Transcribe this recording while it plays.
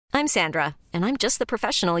I'm Sandra, and I'm just the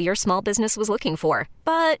professional your small business was looking for.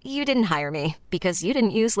 But you didn't hire me because you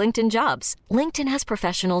didn't use LinkedIn Jobs. LinkedIn has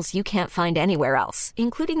professionals you can't find anywhere else,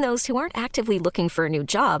 including those who aren't actively looking for a new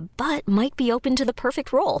job, but might be open to the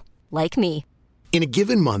perfect role, like me. In a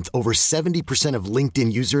given month, over 70% of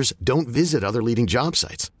LinkedIn users don't visit other leading job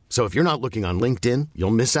sites. So if you're not looking on LinkedIn,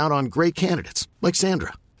 you'll miss out on great candidates like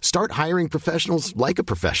Sandra. Start hiring professionals like a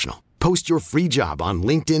professional. Post your free job on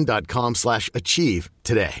linkedin.com/achieve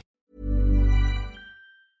today.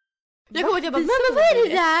 Jag kommer att jag bara, men vad är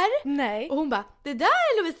det där? Nej. Och hon bara, det där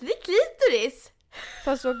är Lovisa, det är klitoris.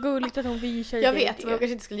 Fast vad gulligt att hon visar. Jag vet, men jag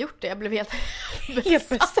kanske inte skulle gjort det. Jag blev helt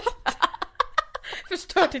besatt.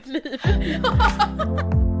 Förstört ditt liv.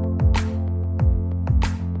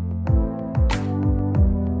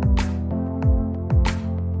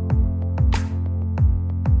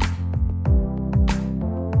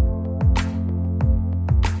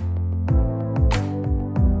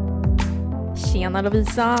 Tjena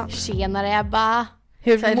Lovisa. Tjenare Ebba.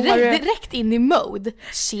 Hur så mår du? Direkt in i mode.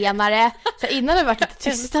 Tjenare. Så innan det varit lite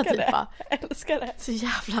tysta typ. Älskar det. Så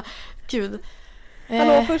jävla gud.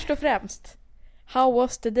 Hallå, först och främst. How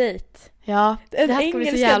was the date? Ja, det här ska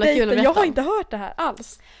bli så jävla kul att berätta. Jag har inte hört det här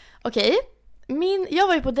alls. Okej. Jag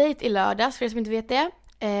var ju på dejt i lördags, för er som inte vet det.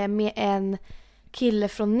 Med en kille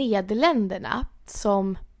från Nederländerna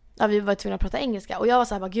som, ja, vi var tvungna att prata engelska. Och jag var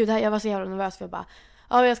så här, bara, gud, jag var så jävla nervös för jag bara,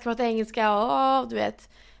 ja, jag ska prata engelska och du vet.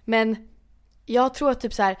 Men jag tror att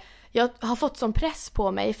typ så här, jag har fått sån press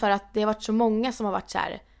på mig för att det har varit så många som har varit så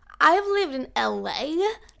här, I've lived in LA.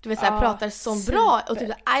 Du vet så här, pratar så bra och typ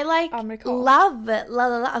I like Amerikan. love la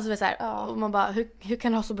la la, alltså så här, och man bara hur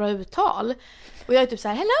kan du ha så bra uttal? Och jag är typ så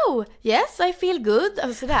här, hello, yes I feel good,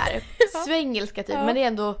 alltså så där. Svengelska typ, men det är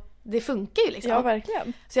ändå, det funkar ju liksom. Ja,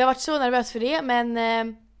 verkligen. Så jag har varit så nervös för det, men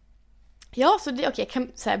ja, så det okej, jag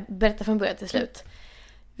kan så här, berätta från början till slut.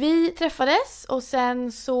 Vi träffades och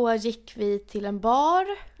sen så gick vi till en bar.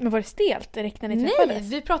 Men var det stelt direkt när ni träffades? Nej,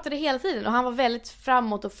 vi pratade hela tiden och han var väldigt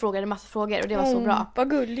framåt och frågade massa frågor och det var så bra. Vad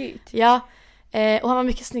gulligt. Ja, och han var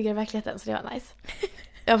mycket snyggare i verkligheten så det var nice.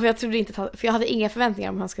 Ja, för jag trodde inte, för jag hade inga förväntningar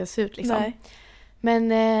om han skulle se ut liksom. Nej.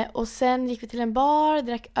 Men, och sen gick vi till en bar,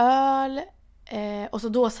 drack öl. Och så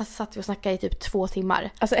då satt vi och snackade i typ 2 timmar.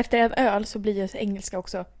 Alltså efter en öl så blir ju engelska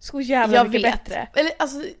också så jävla mycket bättre. Eller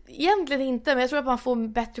alltså egentligen inte, men jag tror att man får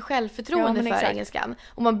bättre självförtroende för exakt. engelskan.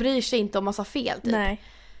 Och man bryr sig inte om man sa fel typ.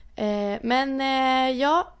 Nej. Men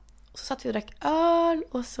ja, så satt vi och drack öl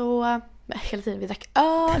och så hela tiden vi drack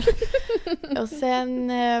öl. Och sen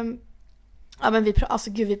ja, men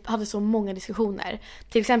vi hade så många diskussioner.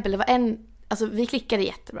 Till exempel det var alltså vi klickade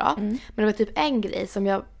jättebra, men det var typ en grej som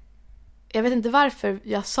jag vet inte varför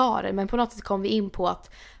jag sa det, men på något sätt kom vi in på att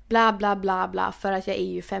bla bla bla bla för att jag är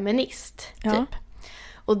ju feminist typ.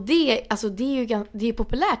 Och det är ju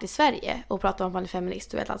populärt i Sverige att prata om att man är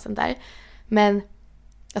feminist och vet allt sånt där. Men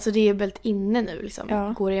alltså det är ju väldigt inne nu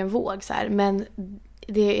liksom, går i en våg så här, men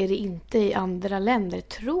det är det inte i andra länder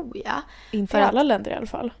tror jag. Inte i alla länder i alla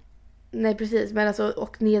fall. Nej precis, men alltså,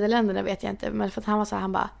 och Nederländerna vet jag inte, men för att han var så här,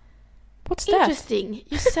 han bara what's that? Interesting,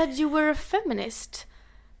 you said you were a feminist.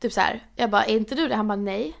 Typ så här, jag bara, är inte du det? Han bara,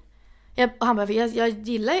 nej. Han bara, jag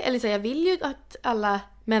gillar, eller så här, jag vill ju att alla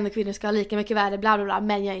män och kvinnor ska ha lika mycket värde, bla bla bla,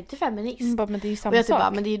 men jag är inte feminist. Men det är ju samma och jag typ sak.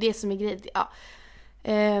 bara, men det är ju det som är grejen. Ja.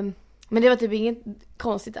 Men det var typ inget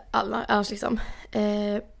konstigt annars liksom.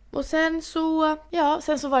 Och sen så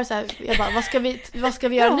var det så här, jag bara, vad ska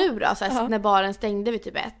vi göra nu då? Så här, när baren stängde vi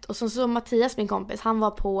typ 1. Och så Mattias, min kompis, han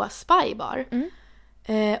var på Spybar.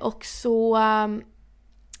 Och så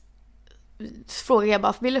frågade jag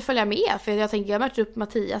bara, vill du följa med? För jag tänkte, jag mötte upp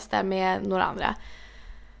Mattias där med några andra.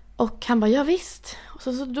 Och han bara, ja visst. Och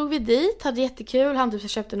så drog vi dit, hade jättekul. Han typ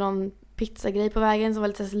köpte någon pizzagrej på vägen som var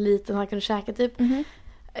lite så liten, han kunde käka typ.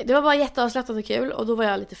 Det var bara jätteavslappnat och kul. Och då var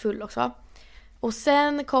jag lite full också. Och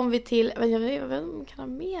sen kom vi till, jag vet inte om jag kan ha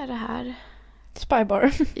med det här.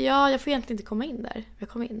 Spybar. Ja, jag får egentligen inte komma in där. Jag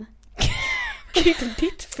kom in. Det är inte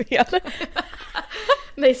ditt fel.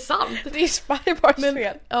 Nej, sant. Det är Spybars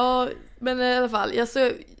fel. Ja, men i alla fall.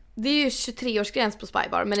 Det är ju 23-årsgräns på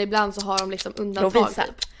Spybar, men ibland så har de liksom undantag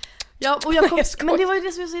typ. Ja, och jag kom, men det var ju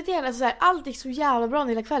det som var så irriterande. Alltså, så här, allt gick så jävla bra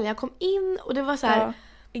hela kvällen. Jag kom in och det var så här,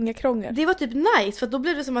 inga krångel. Det var typ nice, för då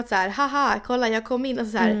blev det som att så här, haha, kolla, jag kom in och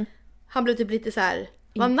så här, han blev typ lite så här,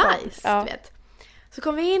 vad nice, du vet. Så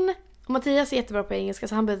kom vi in och Mattias är jättebra på engelska,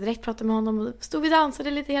 så han började direkt prata med honom och stod vi och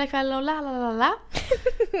dansade lite hela kvällen och la la la la.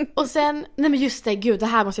 Och sen, nej men just det, gud, det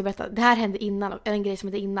här måste jag berätta. Det här hände innan, en grej som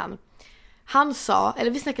hände innan. Han sa,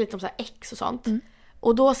 eller vi snackade lite om så här ex och sånt.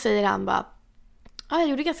 Och då säger han bara, jag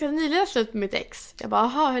gjorde ganska nyligen slut med mitt ex. Jag bara,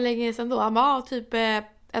 aha, hur länge sedan då? Han bara, typ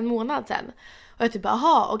en månad sedan. Och Och jag typ bara,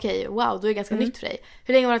 aha, okej, wow, då är det ganska nytt för dig.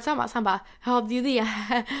 Hur länge var det tillsammans? Han bara, ja det är ju det,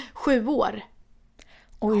 7 år.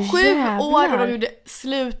 Oj, 7 jävlar. år och de gjorde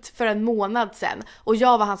slut för en månad sedan. Och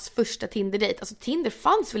jag var hans första Tinder-date. Alltså Tinder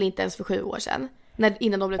fanns väl inte ens för 7 år sedan.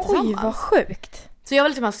 Innan de blev tillsammans. Oj, vad sjukt. Så jag var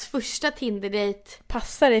liksom hans första Tinder-date.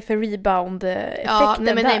 Passar dig för rebound-effekten Ja,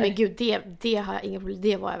 nej där. men gud, det har jag inga problem.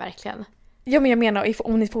 Det var jag verkligen. Ja, men jag menar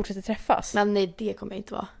om ni fortsätter träffas. Men nej, det kommer jag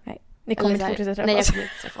inte vara. Nej, ni kommer inte fortsätta träffas. Nej, jag kommer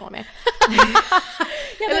inte träffa honom mer.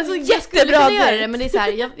 Eller så jättebra göra det, men det är så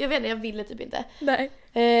här, jag vet inte, jag ville typ inte. Nej.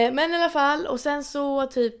 Men i alla fall, och sen så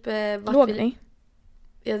typ Låg ni?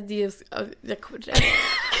 Jag kommer till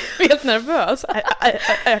Jag är helt nervös.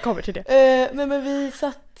 Jag kommer till det. det. Men vi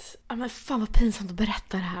satt... men fan vad pinsamt att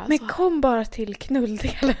berätta det här. Men alltså. kom bara till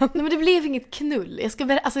knulldelen. Nej, men det blev inget knull. Jag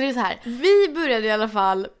ska alltså det är så här. Vi började i alla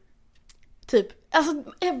fall typ... Alltså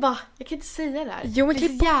Ebba, jag kan inte säga det här. Jo, men det är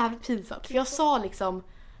så jävligt pinsamt. För jag sa liksom...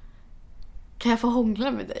 Kan jag få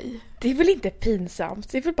hångla med dig? Det är väl inte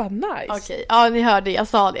pinsamt, det är väl bara nice. Okej, ja ni hörde, jag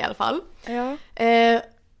sa det i alla fall. Ja.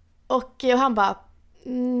 Och han bara...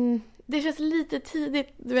 det känns lite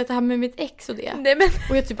tidigt, du vet det här med mitt ex och det. Nej men...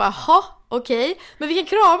 Och jag typ bara, jaha, okej. Men vi kan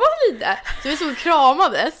kramas lite. Så vi så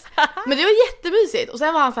kramades. Men det var jättemysigt. Och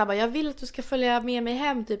sen var han så här, bara, jag vill att du ska följa med mig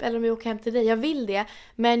hem typ. Eller om vi åker hem till dig, jag vill det.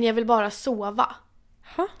 Men jag vill bara sova.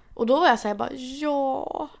 Ha? Och då var jag så här, bara,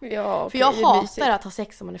 ja. Ja, för jag det är hatar mysigt. att ha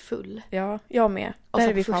sex om man är full. Ja, jag med. Och Där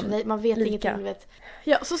så är vi fan fortsätter, man vet lika. ingenting, du vet.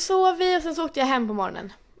 Ja, så sov vi och sen så åkte jag hem på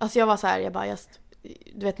morgonen. Alltså jag var så här, jag bara,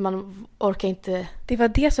 du vet man orkar inte. Det var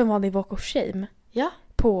det som var din walk of shame. Ja.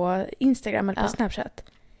 På Instagram eller på Ja. Snapchat.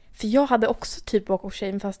 För jag hade också typ walk of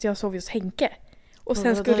shame fast jag sov hos Henke. Och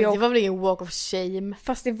sen skulle jag... Det var väl ingen walk of shame.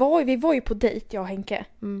 Fast vi var ju på dejt, jag och Henke.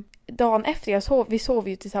 Dagen efter, vi sov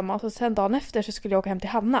ju tillsammans. Och sen dagen efter så skulle jag åka hem till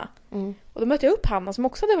Hanna. Och då mötte jag upp Hanna som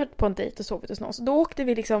också hade varit på en dejt och sovit hos någon. Så då åkte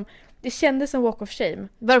vi liksom, det kändes som walk of shame.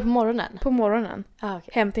 Var det på morgonen? På morgonen. Okay.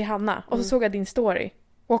 Hem till Hanna. Och så såg jag din story.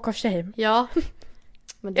 Walk of shame. Ja.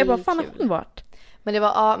 Men det Jag bara, är fan har kul. hon varit? Men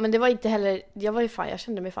det var inte heller, jag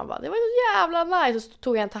kände mig fan bara, det var så jävla nice. Och så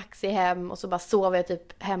tog jag en taxi hem och så bara sov jag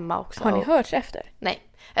typ hemma också. Har ni hörts efter? Nej.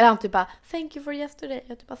 Eller han typ bara, thank you for yesterday.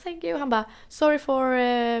 Jag typ bara, thank you. Han bara, sorry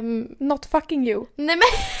for... Not fucking you. Nej men...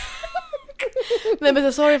 Nej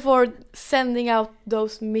men sorry for sending out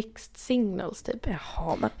those mixed signals typ.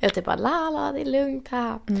 Jaha, men... Jag typ bara, la, det är lugnt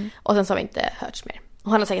här. Och sen så har vi inte hörts mer.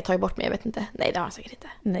 Och han har säkert tagit bort mig, jag vet inte. Nej, det har han säkert inte.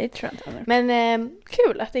 Nej, det tror jag inte heller. Men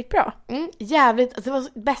Kul att det gick bra. jävligt, alltså, det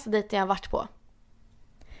var bästa dejten jag har varit på.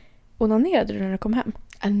 Onanerade du när du kom hem?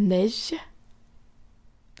 Nej.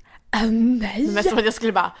 Nej. Men mest som att jag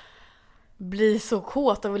skulle bara bli så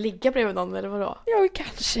kåt av att ligga bredvid någon, eller vadå? Ja,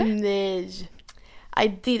 kanske. Nej. I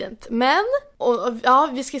didn't. Men, ja,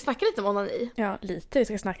 vi ska snacka lite om onani. Ja, lite. Vi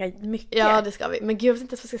ska snacka mycket. Ja, det ska vi. Men gud, jag vet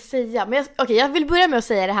inte vad jag ska säga. Men okej, jag vill börja med att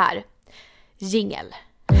säga det här. Jingel.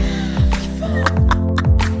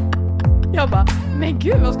 Jag bara, men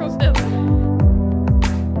gud, vad ska hon säga?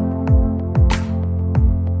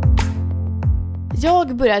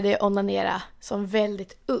 Jag började onanera som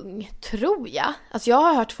väldigt ung, tror jag. Alltså jag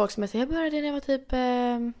har hört folk som säger, jag började när jag var typ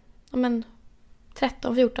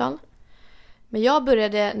 13-14. Men jag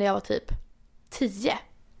började när jag var typ 10.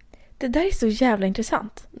 Det där är så jävla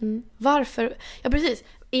intressant. Varför? Ja, precis.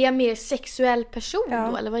 Är jag mer sexuell person Ja.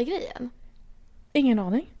 då, eller vad är grejen? Ingen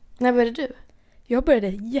aning. När började du? Jag började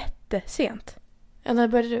jättesent. Ja, när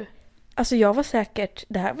började du? Alltså jag var säkert,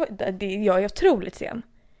 jag är otroligt sen.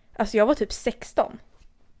 Alltså jag var typ 16.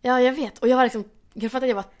 Ja, jag vet. Och jag var liksom, jag fattar att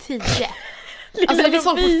jag var 10. Alltså det finns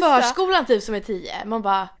folk på förskolan typ som är 10. Man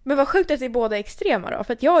bara... Men vad sjukt att vi båda är extrema då.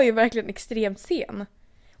 För att jag är ju verkligen extremt sen.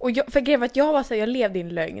 Och för grejen var att jag var så här, jag levde i en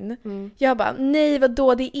lögn. Jag bara, nej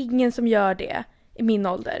vadå, det är ingen som gör det i min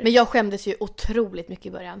ålder. Men jag skämdes ju otroligt mycket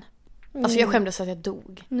i början. Alltså jag skämdes så att jag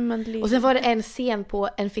dog. Och sen var det en scen på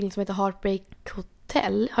en film som heter Heartbreak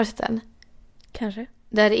Hotel. Har du sett den? Kanske.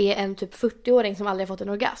 Där det är en typ 40-åring som aldrig har fått en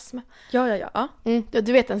orgasm. Ja.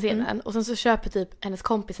 Du vet den scenen. Och sen så köper typ hennes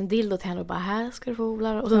kompis en dildo till henne och bara, här ska du få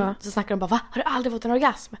odla. Och så snackar de bara, va? Har du aldrig fått en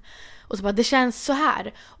orgasm? Och så bara, det känns så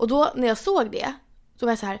här. Och då när jag såg det, så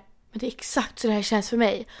var jag så här, men det är exakt så det här känns för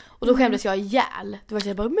mig. Och då skämdes jag ihjäl. Då var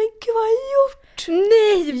jag bara, men gud vad har jag gjort?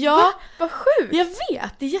 Nej, ja. Vad sjukt. Jag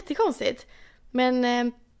vet, det är jättekonstigt. Men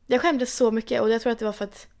jag skämdes så mycket. Och jag tror att det var för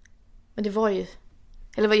att, men det var ju,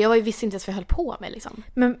 eller jag visste inte ens vad jag höll på med liksom.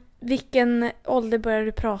 Men vilken ålder började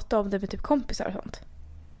du prata om det med typ kompisar och sånt?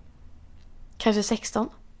 Kanske 16.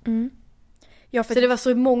 Ja, för så det var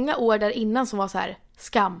så många år där innan som var så här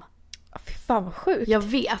skam. Fy fan vad sjukt. Jag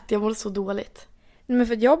vet, jag mådde så dåligt. Men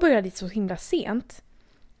för att jag började så himla sent.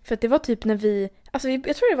 För att det var typ när jag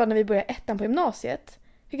tror det var när vi började ettan på gymnasiet.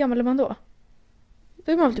 Hur gammal är man då?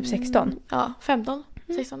 Då är man väl typ 16. Ja, 15,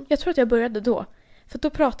 16. Jag tror att jag började då. För då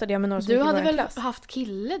pratade jag med några som Du gick i hade vår väl klass. haft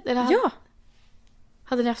kille? Eller Ja.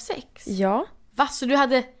 Hade ni haft sex? Ja. Va? Så du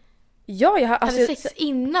hade Hade sex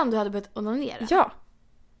innan du hade börjat onanera? Ja.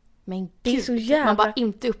 Men gud, Det är så jävla... man bara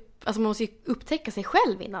inte alltså man måste ju upptäcka sig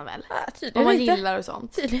själv innan väl? tydligen Om man inte. gillar och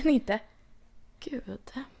sånt. Tydligen inte.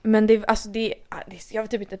 Gud. Men jag vill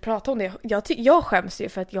typ inte prata om det. Jag skäms ju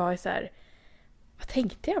för att jag är så här. Vad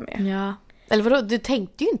tänkte jag med? Ja. Eller vadå? Du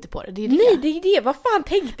tänkte ju inte på det. Det är ju Nej, det. det är det. Vad fan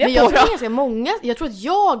tänkte Men jag jag på tror då? ganska många. Jag tror att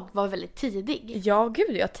jag var väldigt tidig. Ja,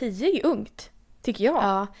 gud. 10 är ungt. Tycker jag.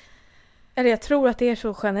 Ja. Eller jag tror att det är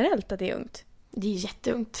så generellt att det är ungt. Det är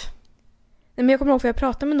jätteungt. Nej, men jag kommer ihåg för jag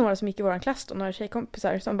pratade med några som gick i våran klass då. Några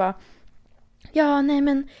tjejkompisar som bara. Ja, nej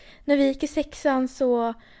men när vi gick i 6:an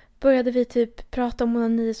så började vi typ prata om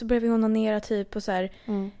onani. Så började vi onanera typ och så här.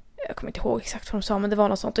 Jag kommer inte ihåg exakt vad de sa, men det var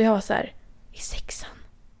något sånt. Och jag var så här, i 6:an.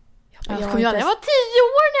 Jag Jag var 10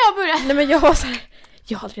 år när jag började. Nej, men jag var så här,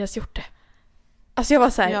 jag har aldrig ens gjort det. Alltså jag var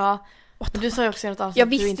så här, Ja. Du sa ju också i något annat jag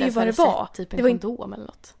att du visste inte ju ens vad hade det var. sett typ en Det var kondom eller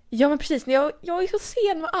något. ja men precis, jag är så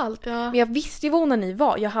sen med allt. Ja. Men jag visste ju vad onani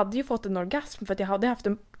var. Jag hade ju fått en orgasm för att jag hade haft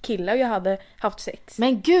en kille och jag hade haft sex.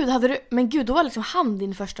 Men gud, då var liksom han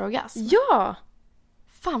din första orgasm. Ja!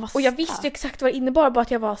 Fan vad Och jag starkt. visste ju exakt vad det innebar, bara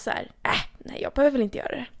att jag var så här, nej jag behöver väl inte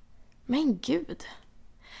göra det. Men gud.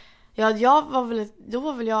 Ja, då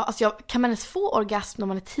var väl jag, alltså kan man ens få orgasm när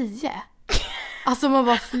man är 10? Alltså man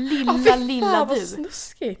bara lilla vad du.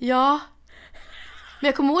 snuskigt. Ja. Men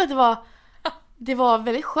jag kommer ihåg att det var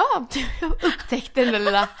väldigt skönt. Jag upptäckte den där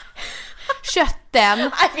lilla kötten.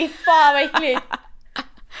 Nej fy fan vad äckligt.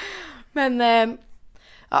 Men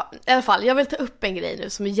ja, i alla fall, jag vill ta upp en grej nu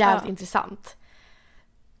som är jävligt intressant.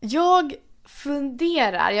 Jag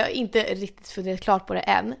har inte riktigt funderat klart på det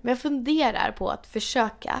än, men jag funderar på att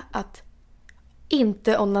försöka att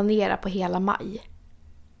inte onanera på hela maj.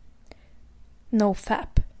 No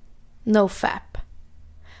fap. No fap.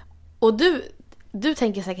 Och du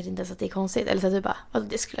tänker säkert inte ens att det är konstigt, eller så att du bara,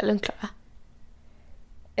 det skulle jag lugnt klara.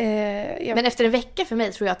 Men efter en vecka för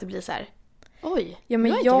mig tror jag att det blir så här. Oj. Ja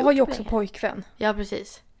men jag har ju också pojkvän. Ja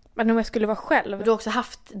precis. Men om jag skulle vara själv. Du har också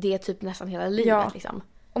haft det typ nästan hela livet Ja. liksom.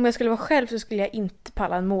 Om jag skulle vara själv så skulle jag inte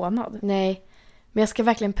palla en månad. Nej. Men jag ska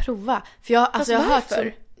verkligen prova. För jag har hört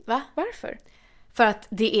så. Va? Varför? För att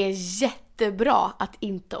det är jättebra att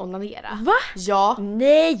inte onanera. Va? Ja.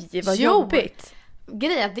 Nej, vad jobbigt.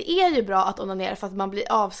 Grejen är att det är ju bra att onanera för att man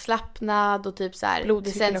blir avslappnad och typ så här.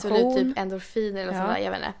 Det sänds väl ut typ endorfiner eller sådär,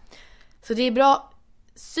 jag vet inte. Så det är bra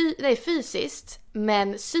fysiskt,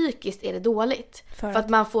 men psykiskt är det dåligt. För att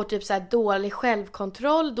man får typ så här dålig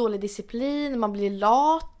självkontroll, dålig disciplin, man blir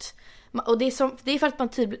lat. Och det är för att man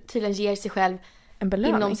tydligen ger sig själv en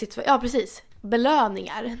belöning. Ja, precis.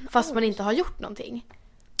 Belöningar fast man inte har gjort någonting.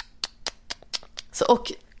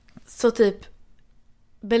 Så typ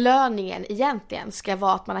belöningen egentligen ska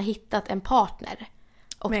vara att man har hittat en partner.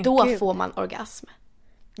 Och men då får man orgasm.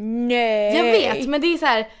 Nej. Jag vet, men det är så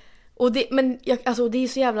här. Och det är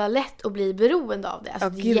så jävla lätt att bli beroende av det. Alltså,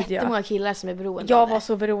 det är jättemånga killar som är beroende av det. Jag var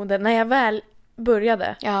så beroende. När jag väl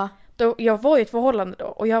började. Ja. Jag var i ett förhållande då.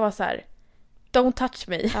 Och jag var så här. Don't touch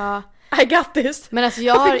me. Ja. I got this. Men alltså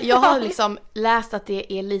jag har liksom läst att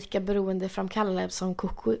det är lika beroendeframkallande som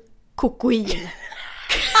kokain.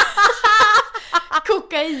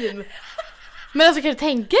 Kokain. Men alltså kan du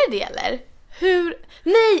tänka dig det eller?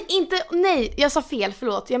 Nej, jag sa fel,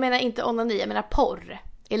 förlåt. Jag menar inte onani, jag menar porr.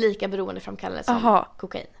 Är lika beroendeframkallande som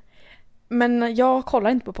kokain. Men jag kollar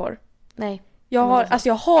inte på porr. Nej. Jag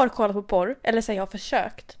har kollat på porr. Eller så jag har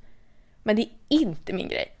försökt. Men det är inte min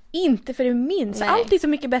grej. Inte för det minns. Allt är så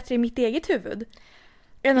mycket bättre i mitt eget huvud.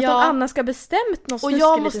 Än att någon annan ska bestämt något. Och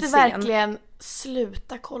jag måste verkligen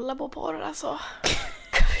sluta kolla på porr alltså.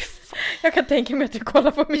 Jag kan tänka mig att du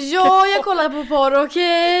kollar på mycket. Ja, jag kollar på porr,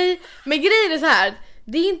 okej. Men grejen är så här.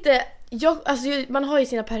 Det är inte... man har ju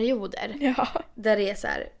sina perioder. Ja. Där det är så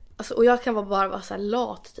här... Alltså, och jag kan bara vara så här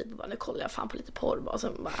lat typ. Och bara, nu kollar jag fan på lite porr. Bara,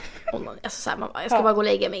 så bara, alltså, så här, jag ska bara gå och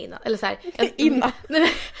lägga mig innan. Eller så här, innan.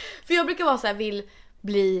 För jag brukar vara så här, vill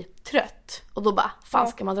bli trött. Och då bara, fan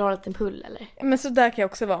ska man dra en liten pull eller? Men så där kan jag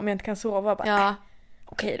också vara om jag inte kan sova. Bara,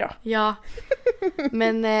 okej då. Ja.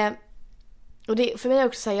 Men... och det, för mig är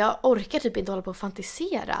också så här, jag orkar typ inte hålla på och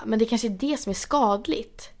fantisera. Men det kanske är det som är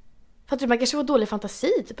skadligt. För att man kanske får dålig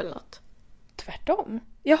fantasi typ eller något. Tvärtom.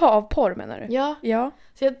 Jaha, av porr menar du? Ja.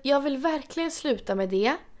 Så jag vill verkligen sluta med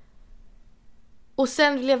det. Och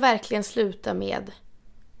sen vill jag verkligen sluta med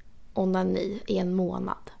onani i en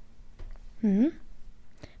månad.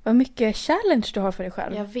 Vad mycket challenge du har för dig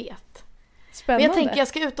själv. Jag vet. Spännande. Men jag tänker jag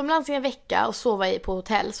ska utomlands i en vecka och sova på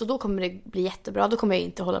hotell. Så då kommer det bli jättebra. Då kommer jag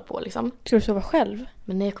inte hålla på liksom. Ska du sova själv?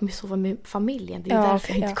 Men nej, jag kommer sova med familjen. Det är därför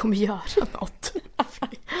jag inte kommer göra något.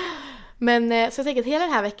 Men så jag tänker att hela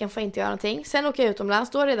den här veckan får jag inte göra någonting. Sen åker jag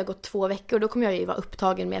utomlands. Då har det redan gått 2 veckor. Då kommer jag ju vara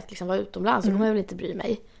upptagen med att liksom vara utomlands. Så kommer jag väl inte bry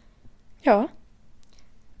mig. Ja.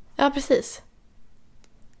 Ja, precis.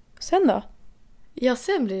 Sen då? Ja,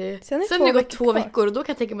 sen blir det... Sen har det gått 2 veckor. Och då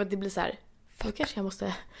kan jag tänka mig att det blir så här... Då kanske jag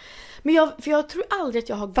måste... Men jag tror aldrig att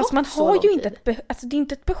jag har gått så lång tid. Fast man har ju inte alltså det är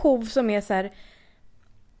inte ett behov som är så här...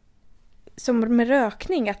 Som med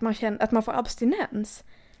rökning. Att man känner att man får abstinens.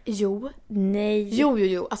 Jo. Nej.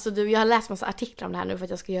 Jo. Alltså jag har läst massa artiklar om det här nu för att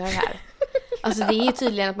jag ska göra det här. Alltså det är ju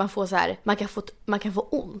tydligen att man får så här, man kan få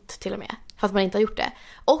ont till och med fast man inte har gjort det.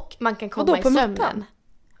 Och man kan komma i sömnen. Muttan?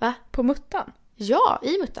 Va? På muttan? Ja,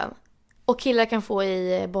 i muttan. Och killar kan få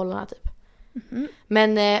i bollarna typ. Mm-hmm.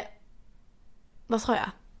 Men vad sa jag?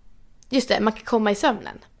 Just det, man kan komma i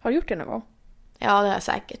sömnen. Har du gjort det någon gång? Ja, det har jag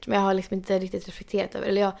säkert. Men jag har liksom inte riktigt reflekterat över.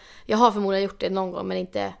 Eller jag har förmodligen gjort det någon gång. Men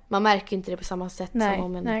inte, man märker inte det på samma sätt som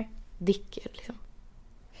om en dick liksom.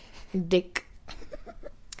 Dick.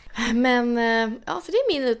 Men ja, så det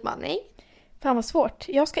är min utmaning. Fan vad svårt.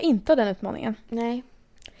 Jag ska inte ha den utmaningen. Nej.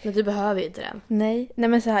 Men du behöver ju inte den. Nej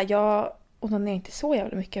men så här, jag onanerar inte så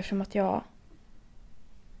jävla mycket eftersom att jag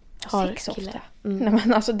har sex ofta. Nej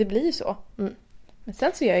men alltså det blir ju så. Mm. Men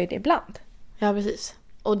sen så gör jag ju det ibland. Ja, precis.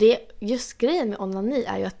 Och det, just grejen med onani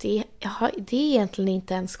är ju att det är egentligen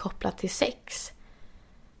inte ens kopplat till sex.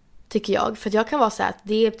 Tycker jag. För jag kan vara så här att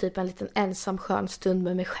det är typ en liten ensam skön stund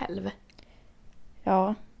med mig själv.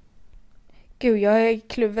 Ja. Gud, jag är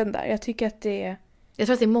kluven där. Jag tycker att det är... Jag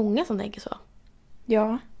tror att det är många som tänker så.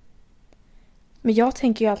 Ja. Men jag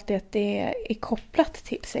tänker ju alltid att det är kopplat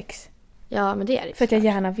till sex. Ja, men det är det. För att jag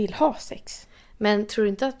gärna vill ha sex. Men tror du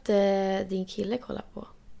inte att din kille kollar på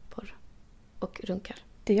porr och runkar?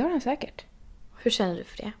 Det gör han säkert. Hur känner du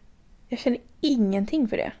för det? Jag känner ingenting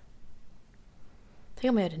för det.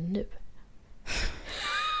 Tänk om jag gör det nu.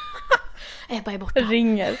 Ebba är borta.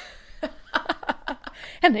 Ringer.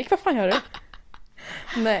 Henrik, vad fan gör du?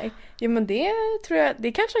 Nej. Ja, men det tror jag...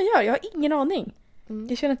 Det kanske han gör. Jag har ingen aning.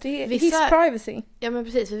 Jag känner att det är his privacy. Ja, men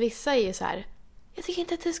precis. För vissa är ju så här... Jag tycker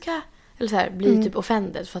inte att du ska... Eller så här, bli typ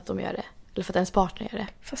offended för att de gör det. Eller för att ens partner gör det.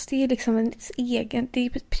 Fast det är liksom en egen... Det är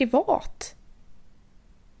privat.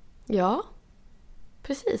 Ja.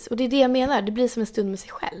 Precis. Och det är det jag menar. Det blir som en stund med sig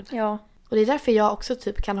själv. Ja. Och det är därför jag också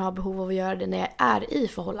typ kan ha behov av att göra det när jag är i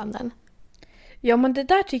förhållanden. Ja, men det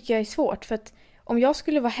där tycker jag är svårt. För att om jag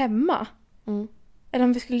skulle vara hemma... Eller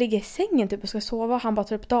om vi skulle ligga i sängen typ och ska sova och han bara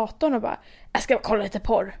tar upp datorn och bara... Jag ska kolla lite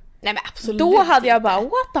porr. Nej, men absolut. Då hade jag bara,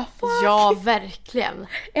 what the fuck? Ja, verkligen.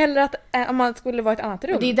 Eller att om man skulle vara i ett annat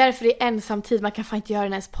rum. Och det är därför det är ensam tid. Man kan fan inte göra det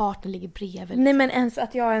när ens partner ligger bredvid. Nej, men ens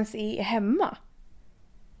att jag ens är hemma.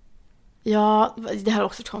 Ja, det här är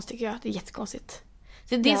också konstigt tycker jag. Det är jättekonstigt.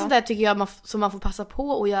 Det är sånt där tycker jag som man får passa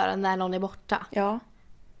på att göra när någon är borta. Ja.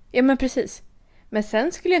 Ja, men precis. Men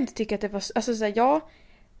sen skulle jag inte tycka att det var... Alltså så här, jag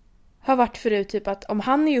har varit förut typ att om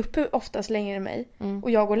han är uppe oftast längre än mig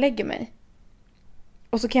och jag går och lägger mig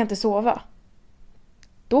och så kan jag inte sova.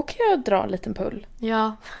 Då kan jag dra en liten pull.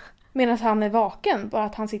 Ja. Medan han är vaken, bara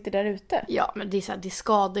att han sitter där ute. Ja, men det är så här, det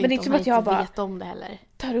skadar men inte om man inte bara vet om det heller.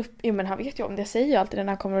 Tar upp, jo men han vet ju om det. Jag säger ju alltid när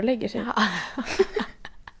han kommer och lägger sig. Ja.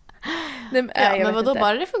 Nej, men vadå,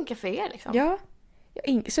 bara det funkar för er liksom. Ja,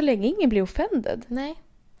 så länge ingen blir offended. Nej.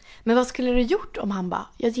 Men vad skulle du gjort om han bara,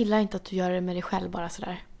 jag gillar inte att du gör det med dig själv bara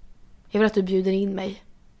sådär. Jag vill att du bjuder in mig.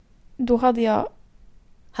 Då hade jag...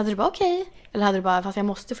 Hade du bara okej? Eller hade du bara, fast jag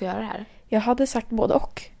måste få göra det här? Jag hade sagt både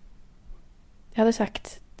och. Jag hade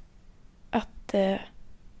sagt att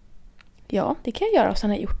ja, det kan jag göra och sen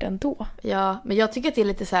har jag gjort det ändå. Ja, men jag tycker att det är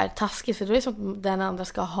lite så här taskigt för då är det som att den andra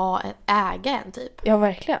ska äga en typ. Ja,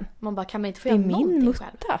 verkligen. Man bara, kan man inte få göra någonting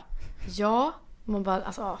själv? Det är min mutta. Ja, man bara,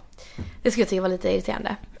 alltså, det skulle jag tycka var lite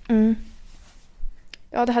irriterande. Mm.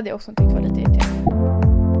 Ja, det hade jag också tyckt var lite irriterande.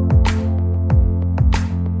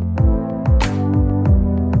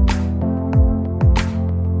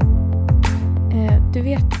 Du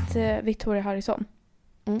vet Victoria Harrison?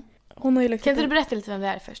 Mm. Hon har ju kan inte du berätta lite vem det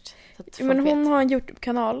är först? Så att men hon har en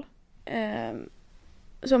YouTube-kanal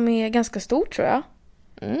som är ganska stor tror jag.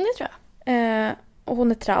 Det tror jag. Och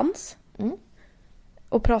hon är trans. Mm.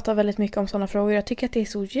 Och pratar väldigt mycket om sådana frågor. Jag tycker att det är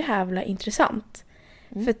så jävla intressant.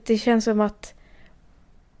 För att det känns som att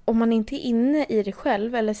om man inte är inne i det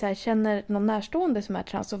själv eller så här, känner någon närstående som är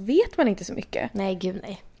trans så vet man inte så mycket. Nej, gud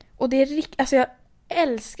nej. Och det är alltså jag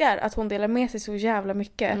älskar att hon delar med sig så jävla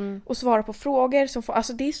mycket och svarar på frågor som får,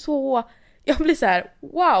 alltså det är så, jag blir så här,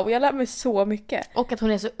 wow, jag lär mig så mycket. Och att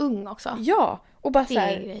hon är så ung också. Ja, och bara det så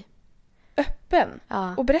här, är en grej. öppen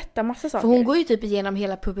och berättar massa saker. För hon går ju typ igenom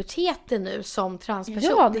hela puberteten nu som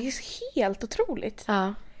transperson. Ja, det är helt otroligt.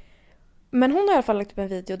 Ja. Men hon har i alla fall lagt upp en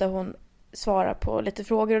video där hon svarar på lite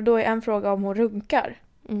frågor. Och då är en fråga om hon runkar.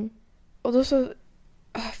 Och då så...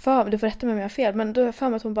 du får rätta mig om jag har fel. Men då är jag för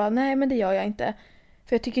mig att hon bara, nej men det gör jag inte.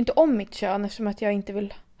 För jag tycker inte om mitt kön eftersom att jag inte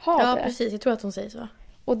vill ha det. Ja, precis. Jag tror att hon säger så.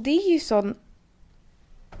 Och det är ju sån...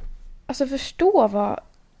 Alltså förstå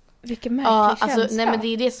vilken märklig känsla. Nej men det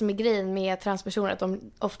är det som är grejen med transpersoner. Att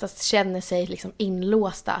de oftast känner sig liksom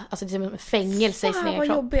inlåsta. Alltså det är som fängelse i sin egen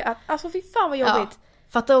kropp. Jobbigt. Alltså fy fan vad jobbigt. Ja.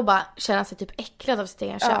 Fatta att bara känna sig typ äcklad av sitt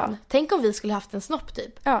egen kön. Tänk om vi skulle haft en snopp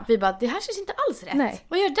typ. Ja. Vi bara, det här känns inte alls rätt. Nej.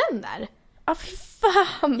 Vad gör den där? Ja, fy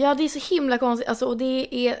fan. Ja, det är så himla konstigt. Alltså, och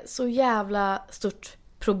det är så jävla stort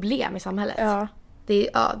problem i samhället. Ja. Det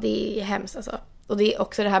är hemskt alltså. Och det är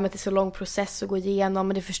också det här med att det är så lång process att gå igenom.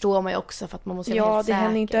 Men det förstår man ju också för att man måste vara helt säker. Ja, det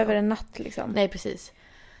händer inte över en natt liksom. Nej, precis.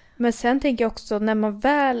 Men sen tänker jag också, när man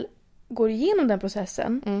väl går igenom den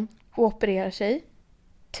processen och opererar sig,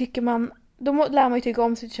 tycker man... Då lär man ju tycka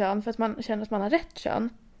om sitt kön för att man känner att man har rätt kön.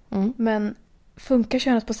 Men funkar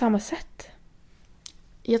könet på samma sätt?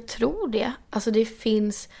 Jag tror det. Alltså det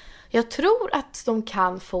finns... Jag tror att de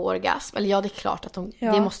kan få orgasm. Eller ja, det är klart att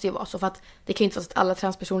det måste ju vara så. För att det kan ju inte vara så att alla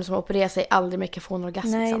transpersoner som opererar sig aldrig mer kan få en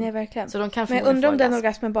orgasm. Nej, nej verkligen. Så de kan men jag undrar om den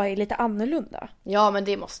orgasmen bara är lite annorlunda. Ja, men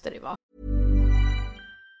det måste det vara.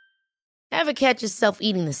 Ever catch yourself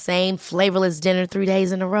eating the same flavorless dinner 3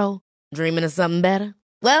 days in a row? Dreaming of something better?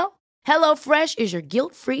 Well, HelloFresh is your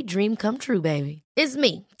guilt-free dream come true, baby. It's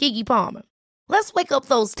me, Keke Palmer. Let's wake up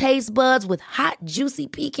those taste buds with hot, juicy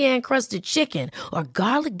pecan-crusted chicken or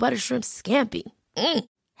garlic butter shrimp scampi.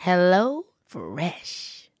 Hello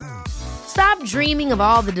Fresh. Stop dreaming of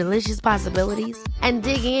all the delicious possibilities and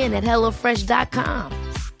dig in at HelloFresh.com.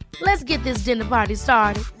 Let's get this dinner party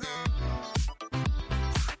started.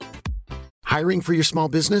 Hiring for your small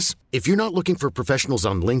business? If you're not looking for professionals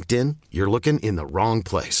on LinkedIn, you're looking in the wrong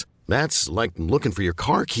place. That's like looking for your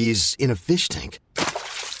car keys in a fish tank.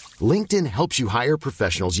 LinkedIn helps you hire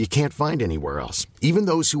professionals you can't find anywhere else, even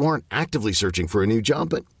those who aren't actively searching for a new job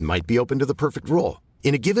but might be open to the perfect role.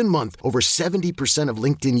 In a given month, over 70% of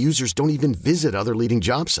LinkedIn users don't even visit other leading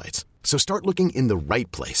job sites. So start looking in the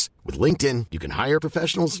right place. With LinkedIn, you can hire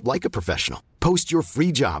professionals like a professional. Post your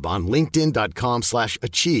free job on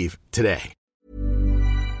linkedin.com/achieve today.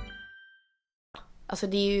 Alltså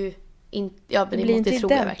det är ju inte... Ja, men det måste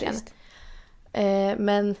tro jag verkligen.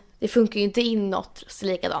 Men det funkar ju inte inåt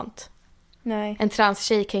likadant. Nej. En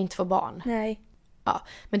transtjej kan ju inte få barn. Nej. Ja,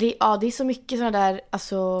 men det är så mycket sådana där,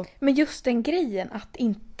 alltså... Men just den grejen att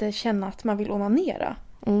inte känna att man vill onanera.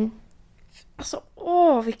 Alltså,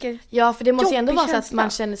 vilket... Ja, för det måste ju ändå vara så att man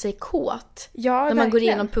känner sig kåt. Ja, när verkligen. Man går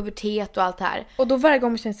igenom pubertet och allt det här. Och då varje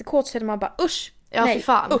gång man känner sig kåt så känner man bara, usch, ja, nej, för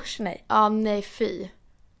fan. usch, nej. Ja, nej, fy.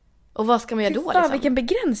 Och vad ska man göra då fan, liksom? Vilken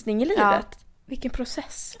begränsning i livet. Vilken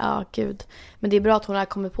process. Ja, gud. Men det är bra att hon har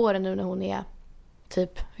kommit på det nu när hon är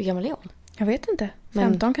typ, hur gammal är hon? Jag vet inte.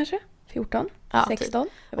 15 kanske? 14? Ja, 16?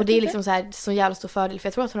 Typ. Och det är liksom så här, så jävla stor fördel. För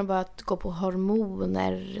jag tror att hon har börjat gå på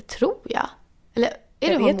hormoner, tror jag. Eller är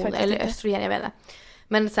det hormoner eller östrogen, jag vet inte.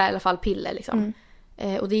 Men så här, i alla fall piller liksom.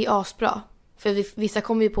 Och det är asbra. För vissa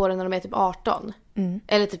kommer ju på det när de är typ 18.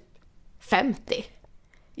 Eller typ 50.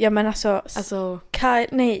 Ja, men alltså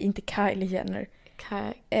inte Kylie Jenner.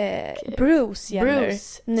 Bruce Jenner.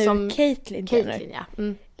 Nu som Caitlyn Jenner. Ja.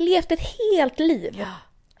 Levt ett helt liv. Ja.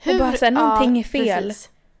 Och bara såhär, någonting är fel. Precis.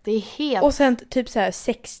 Det är helt... Och sen typ såhär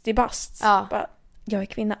 60 bast. Ja. Bara, jag är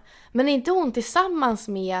kvinna. Men är inte hon tillsammans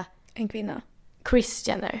med... En kvinna. Kris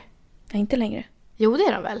Jenner? Nej, inte längre. Jo, det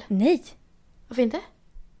är de väl? Nej. Varför inte?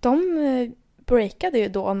 De breakade ju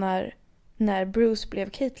då när Bruce blev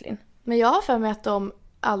Caitlyn. Men jag har för mig att de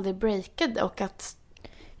aldrig breakade och att...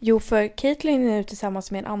 Jo, för Caitlyn är nu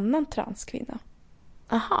tillsammans med en annan transkvinna.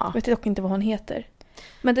 Aha. Jag vet dock inte vad hon heter.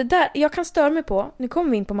 Men det där, jag kan störa mig på... Nu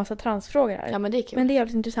kommer vi in på massa transfrågor här. Ja, men det är kul. Men det är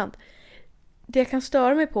jävligt intressant. Det jag kan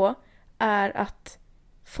störa mig på är att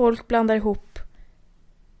folk blandar ihop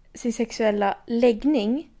sin sexuella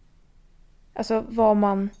läggning, alltså vad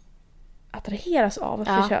man attraheras av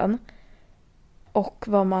för kön, och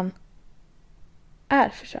vad man är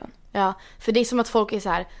för kön. Ja, för det är som att folk är så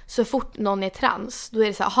här, så fort någon är trans, då är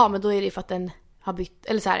det så här, men då är det för att den har bytt,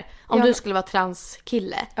 eller så här, om du skulle vara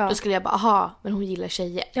transkille, då skulle jag bara, men hon gillar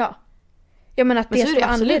tjejer. Ja. Ja, men att men det så är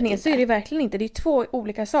anledningen, så är det verkligen inte. Det är 2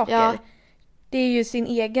 olika saker. Ja. Det är ju sin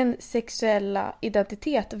egen sexuella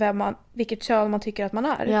identitet, vilket kön man tycker att man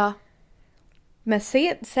är. Ja. Men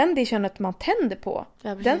sen det könet man tänder på,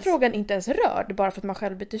 den frågan är inte ens rörd bara för att man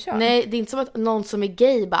själv byter kön. Nej, det är inte som att någon som är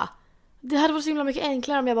gay bara, Det hade varit så himla mycket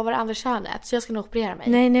enklare om jag bara var det andra könet. Så jag ska nog operera mig.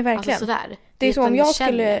 Nej, verkligen. Alltså sådär. Det är så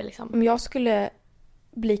om jag skulle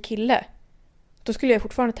bli kille. Då skulle jag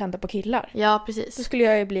fortfarande tända på killar. Ja, precis. Då skulle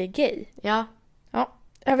jag ju bli gay. Ja. Ja.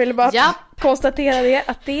 Jag ville bara konstatera det.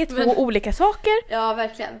 Att det är två olika saker. Ja,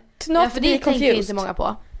 verkligen. Ja, för det tänker ju inte många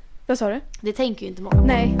på. Vad sa du? Det tänker ju inte många på.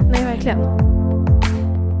 Nej, verkligen.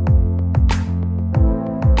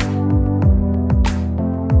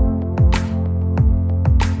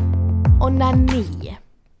 Onani.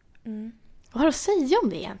 Vad har du att säga om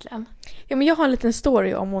det egentligen? Ja, men jag har en liten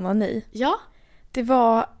story om onani. Ja. Det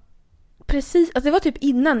var precis, alltså det var typ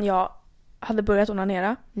innan jag hade börjat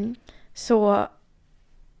onanera. Så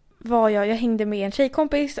var jag hängde med en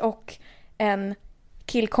tjejkompis och en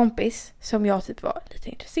killkompis som jag typ var lite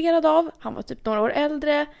intresserad av. Han var typ några år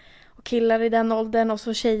äldre och killar i den åldern och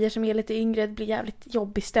så tjejer som är lite yngre. Det blir jävligt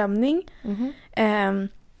jobbig stämning.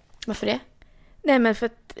 Varför det? Nej, men för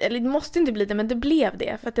att, eller det måste inte bli det, men det blev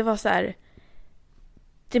det. För att det var så här,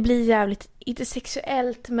 det blir jävligt, inte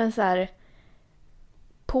sexuellt, men så här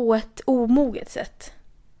på ett omoget sätt.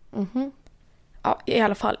 Ja, i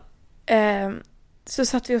alla fall. Så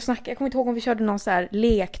satt vi och snackade. Jag kommer inte ihåg om vi körde någon så här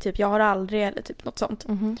lek, typ jag har aldrig, eller typ något sånt.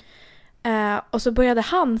 Och så började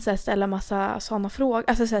han så här ställa massa sådana frågor,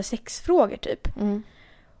 alltså så här sexfrågor typ.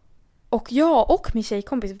 Och jag och min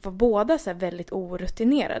tjejkompis var båda så här väldigt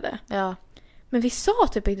orutinerade. Ja. Men vi sa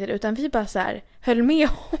typ inte det, utan vi bara så här höll med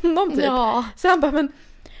honom typ. Ja. Så han bara, men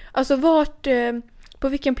alltså på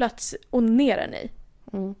vilken plats onanerar ni?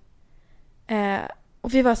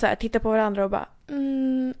 Och vi var så här, tittade på varandra och bara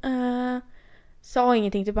sa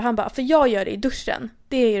ingenting typ. Han bara, för jag gör det i duschen.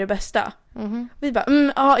 Det är ju det bästa. Vi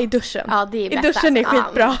bara, ja, i duschen. Ja, det är i bästa. duschen är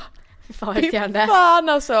skitbra. Fan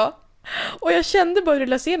alltså. Och jag kände bara hur det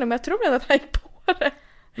lös igenom, men jag tror ändå att han gick på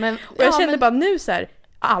det. Och jag kände bara nu så här,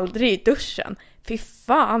 aldrig i duschen. Fy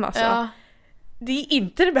fan alltså. Ja. Det är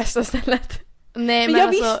inte det bästa stället. Nej, men jag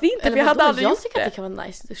visste inte, för jag hade aldrig gjort det. Jag tycker att det kan vara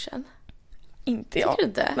nice i duschen. Inte jag. Tycker du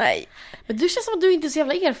inte? Nej. Men du känns som att du inte är så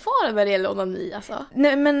jävla erfaren när det gäller onani alltså.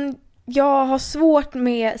 Nej, men jag har svårt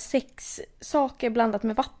med sexsaker blandat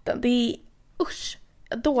med vatten. Det är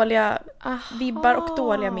dåliga vibbar och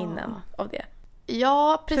dåliga minnen av det.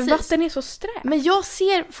 Ja, precis. För vatten är så strävt. Men jag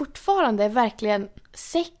ser fortfarande verkligen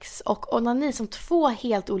sex och onani som två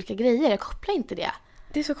helt olika grejer. Jag kopplar inte det.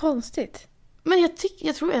 Det är så konstigt. Men jag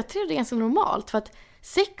tror det är ganska normalt. För att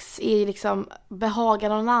sex är ju liksom behaga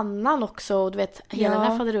någon annan också. Och du vet, hela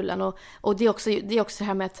den här faderullan. Och det är också det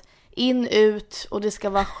här med att in, ut. Och det ska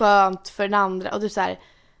vara skönt för den andra. Och du så här,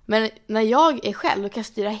 men när jag är själv, då kan jag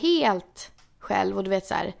styra helt själv. Och du vet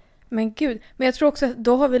så här. Men gud, men jag tror också att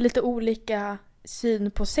då har vi lite olika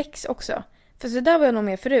syn på sex också. För så där var jag nog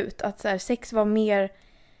med förut. Att så här, sex var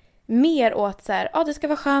mer åt så här, det ska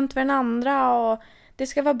vara skönt för den andra. Och det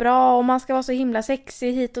ska vara bra och man ska vara så himla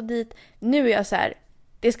sexig hit och dit. Nu är jag så här,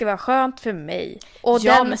 det ska vara skönt för mig. Och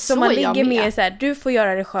den som man ligger med är så här, du får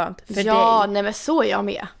göra det skönt för dig. Ja, nej men så är jag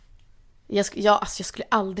med. Jag skulle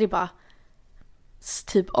aldrig bara,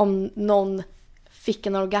 typ om någon fick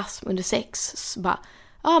en orgasm under sex, så bara,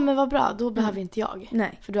 men vad bra, då behöver inte jag.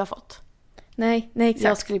 Nej. För du har fått. Nej, exakt.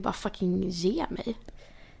 Jag skulle bara fucking ge mig.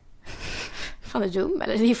 Fan är dum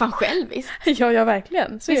eller? Det är ju fan själviskt. Ja,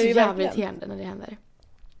 verkligen. Så det är så jävligt irriterande när det händer.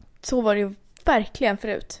 Så var det ju verkligen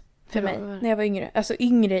förut för mig. När jag var yngre. Alltså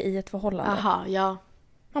yngre i ett förhållande. Aha, ja.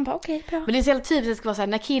 Man bara okej, bra. Men det är så jävla typiskt att det ska vara så här,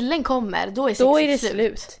 när killen kommer, då är sexet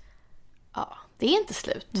slut. Ja, det är inte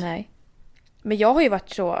slut. Nej. Men jag har ju varit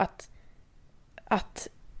så att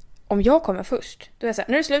om jag kommer först, då är jag så här,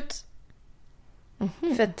 nu är det slut.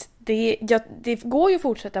 För att det går ju att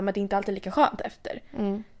fortsätta, men det är inte alltid lika skönt efter.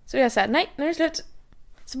 Så är jag så här, nej, nu är det slut.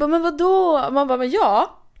 Så bara, men vadå? Man bara, men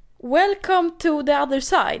ja, welcome to the other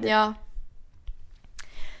side. Ja.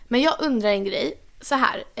 Men jag undrar en grej. Så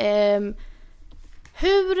här,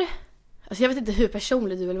 alltså jag vet inte hur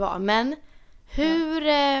personlig du vill vara, men hur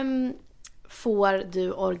får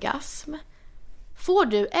du orgasm? Får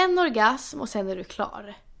du en orgasm och sen är du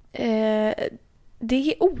klar? Det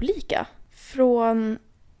är olika från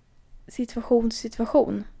situation till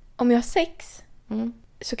situation. Om jag har sex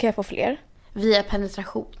så kan jag få fler. Via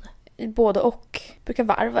penetration? Både och. Brukar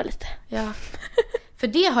varva lite. Ja. För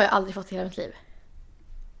det har jag aldrig fått i hela mitt liv.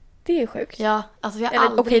 Det är sjukt. Ja, alltså jag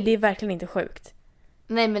aldrig... Okej, det är verkligen inte sjukt.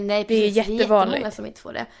 Nej, men nej, precis. Det är jättevanligt. Det är jättemånga som inte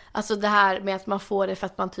får det. Alltså det här med att man får det för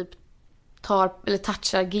att man typ tar eller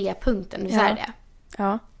touchar G-punkten. Visst är det?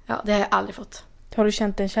 Ja. Ja, det har jag aldrig fått. Har du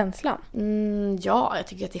känt den känslan? Ja, jag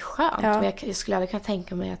tycker att det är skönt. Ja. Men jag skulle aldrig kunna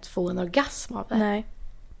tänka mig att få en orgasm av det. Nej.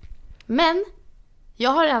 Men jag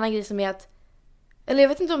har en annan grej som är att, eller jag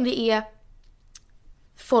vet inte om det är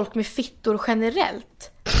folk med fittor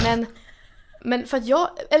generellt, men Men för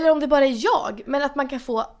att eller om det bara är jag, men att man kan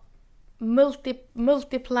få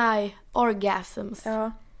multiply orgasms.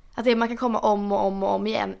 Ja. Att man kan komma om och om och om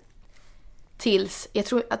igen tills jag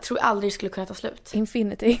tror aldrig det skulle kunna ta slut.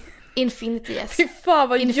 Infinity, yes. Fy fan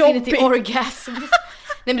vad Infinity jobbigt. orgasms.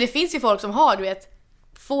 Nej men det finns ju folk som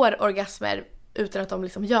får orgasmer utan att de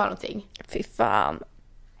liksom gör någonting. Fy fan.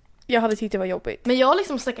 Jag hade tyckt det var jobbigt. Men jag har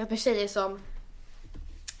liksom snackat med tjejer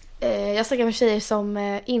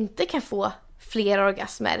som inte kan få flera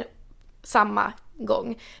orgasmer samma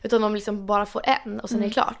gång, utan de liksom bara får en och sen är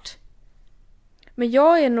det klart. Men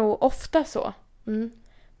jag är nog ofta så. Mm.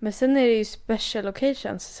 Men sen är det ju special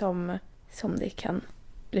occasions som det kan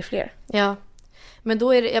bli fler. Ja. Men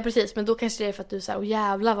då är det, precis, men då kanske det är för att du säger, åh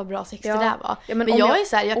jävlar vad bra sex det där var. Ja, men om jag är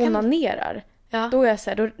så här, jag kan onanerar, då är jag så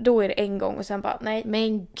här, då är det en gång och sen bara nej.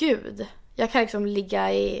 Men gud, jag kan liksom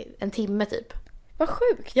ligga i en timme typ. Vad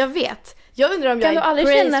sjukt. Jag vet. Jag undrar om Kan jag du aldrig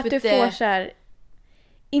praised känna att du with får så här,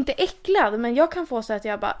 inte äcklad, men jag kan få så att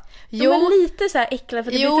jag bara Jo. men lite så här äcklad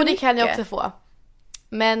för det blir för Jo, det mycket. kan jag också få.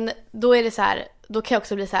 Men då är det så här, då kan jag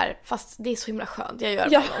också bli så här, fast det är så himla skönt, jag gör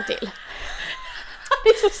det en gång till. Det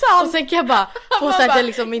är så sant. Och sen kan jag bara få så att jag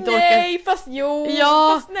liksom inte orkar. Nej, fast jo.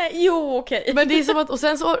 Ja. Fast nej, jo, okej. Men det är som att, och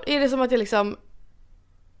sen så är det som att jag liksom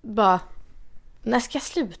bara, när ska jag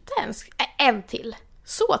sluta ens? En till.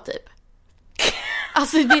 Så typ.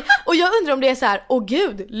 Alltså och jag undrar om det är så här, åh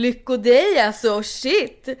gud, lycko dig alltså,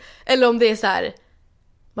 shit. Eller om det är så här,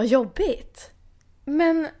 vad jobbigt.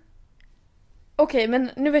 Men okej,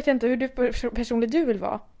 men nu vet jag inte hur personlig du vill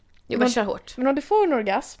vara. Jo, men kör hårt. Men om du får en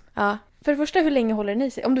orgasm, Ja. för det första, hur länge håller den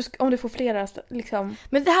i sig? Om du får flera liksom.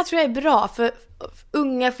 Men det här tror jag är bra för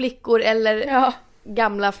unga flickor eller Ja.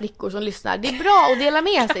 gamla flickor som lyssnar. Det är bra att dela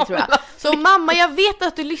med sig tror jag. Så mamma, jag vet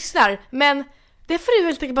att du lyssnar, men det får du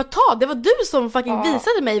helt enkelt bara ta. Det var du som fucking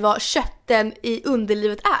visade mig vad kötten i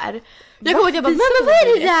underlivet är. Jag kommer att jag bara, men vad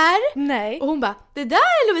är det där? Nej. Och hon bara, det där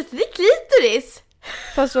är Lovisa, det är klitoris.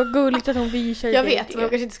 Fast vad gulligt att hon visar Jag dig vet, det. men jag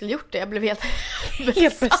kanske inte skulle gjort det. Jag blev helt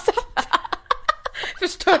Helt besatt.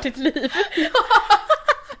 Förstört ditt liv.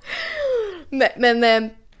 Nej, men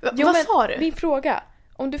vad sa du? Min fråga.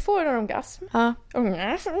 Om du får en orgasm. Ja.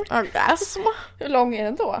 Orgasm. Hur lång är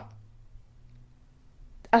den då?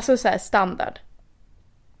 Alltså så här standard.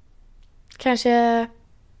 Kanske.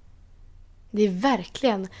 Det är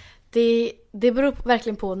verkligen. Det beror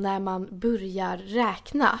verkligen på när man börjar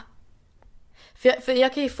räkna. För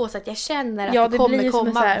jag kan ju få så att jag känner att det kommer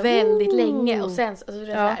komma här, väldigt länge. Och sen alltså, det är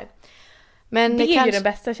så här. Men det är kanske... ju den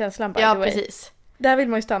bästa känslan, by the Ja, way. precis. Där vill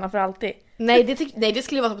man ju stanna för alltid. Nej, det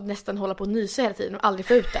skulle vara som att nästan hålla på och nysa hela tiden och aldrig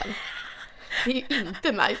få ut den. Det är ju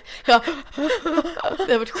inte nice. Ja.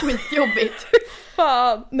 Det har varit skitjobbigt.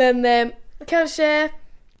 Fan. Men kanske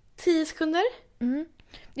 10 sekunder. Mm.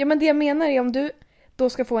 Ja, men det jag menar är om du då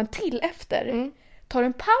ska få en till efter. Tar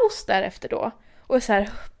en paus därefter då. Och så här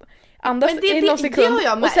andas i någon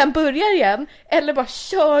sekund och sen börjar igen. Eller bara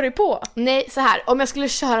kör du på. Nej, så här. Om jag skulle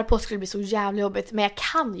köra på skulle det bli så jävla jobbigt. Men jag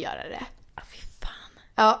kan göra det. Fy fan.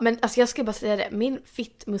 Ja, men alltså jag ska bara säga det. Min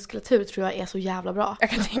fittmuskulatur tror jag är så jävla bra. Jag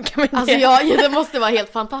kan tänka mig det. Alltså det måste vara helt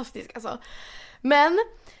fantastiskt alltså. Men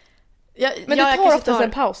du tar oftast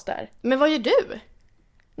en paus där. Men vad gör du?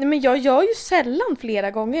 Nej, men jag gör ju sällan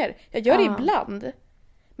flera gånger. Jag gör det ibland.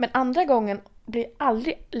 Men andra gången blir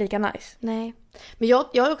aldrig lika nice. Nej. Men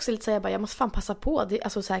jag är också lite såhär, jag måste fan passa på.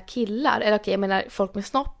 Alltså så här killar, eller okej, jag menar folk med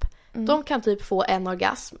snopp. De kan typ få en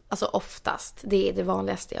orgasm. Alltså oftast. Det är det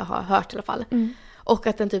vanligaste jag har hört i alla fall. Och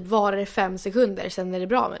att den typ varar i 5 sekunder, sen är det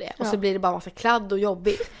bra med det. Och så blir det bara massa kladd och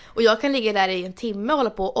jobbigt. Och jag kan ligga där i en timme och hålla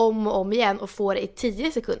på om och om igen och få det i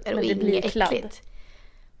 10 sekunder. Men och det blir äckligt. kladd.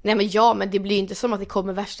 Nej men det blir ju inte som att det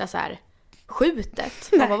kommer värsta så här skjutet.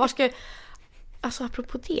 Man bara, var ska jag... Alltså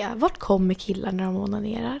apropå det, vart kommer killar när de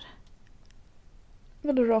onanerar?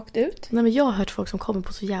 Vadå rakt ut? Nej men jag har hört folk som kommer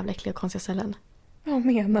på så jävla äckliga och konstiga ställen. Vad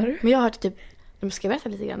menar du? Men jag har hört typ, ska jag berätta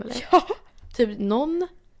lite grann eller? Ja. Typ någon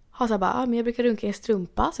har så här bara, men jag brukar runka i en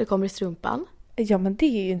strumpa så det kommer i strumpan. Ja, men det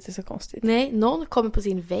är ju inte så konstigt. Nej, någon kommer på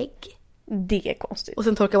sin vägg. Det är konstigt. Och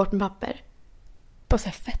sen torkar bort med papper. På så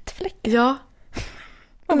här fettfläckar. Ja.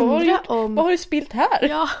 Vad har du spilt här?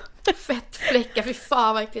 Ja, fettfläckar, fy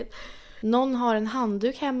fan verkligen. Någon har en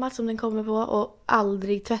handduk hemma som den kommer på och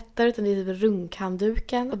aldrig tvättar utan det är typ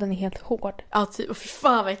runkhandduken. Och den är helt hård. Ja, typ, och fy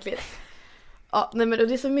fan verkligen. Ja, nej men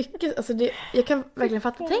det är så mycket, alltså jag kan verkligen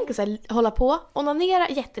fatta, tänka så här, hålla på, onanera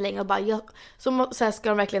jättelänge och bara, så här ska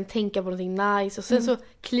de verkligen tänka på någonting nice och sen så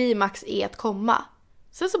klimax är att komma.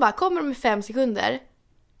 Sen så bara kommer de i 5 sekunder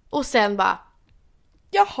och sen bara,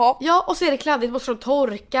 jaha. ja, och så är det kladdigt, måste de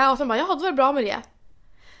torka och sen bara, jaha, då var det bra med det.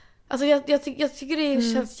 Alltså jag tycker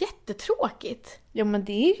det känns jättetråkigt. Ja, men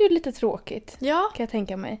det är ju lite tråkigt. Ja. Kan jag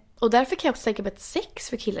tänka mig. Och därför kan jag också tänka mig att sex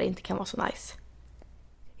för killar inte kan vara så nice.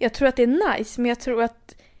 Jag tror att det är nice, men jag tror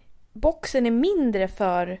att boxen är mindre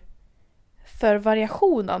för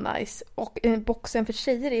variation av nice. Och boxen för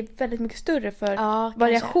tjejer är väldigt mycket större för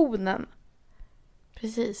variationen.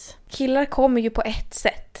 Precis. Killar kommer ju på ett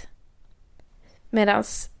sätt. Medan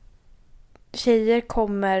tjejer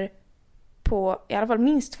kommer på i alla fall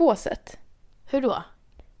minst 2 sätt. Hur då?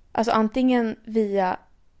 Alltså antingen via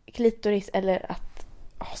klitoris eller att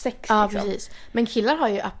ha sex. Ja, liksom. precis. Men killar har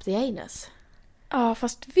ju up the anus. Ja,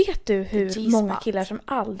 fast vet du hur G-spot. många killar som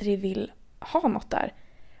aldrig vill ha något där?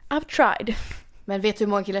 I've tried. Men vet du hur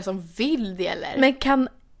många killar som vill det eller? Men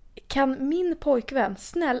kan min pojkvän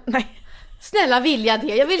Snälla vill jag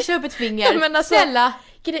det? Jag vill köpa ett finger. Men alltså, snälla.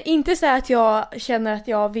 Inte så att jag känner att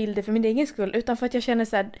jag vill det för min egen skull, utan för att jag känner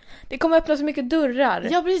så här, det kommer öppna så mycket dörrar.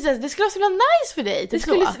 Ja, precis. Det skulle vara så nice för dig. Det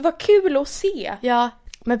skulle vara kul att se. Ja,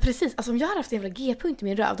 men precis. Alltså om jag hade haft en jävla G-punkt i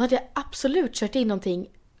min röv, då hade jag absolut kört in någonting,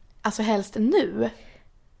 alltså helst nu.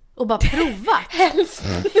 Och bara provat. Helst.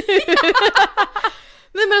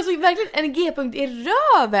 Nej men alltså verkligen en G-punkt i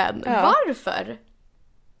röven. Ja. Varför?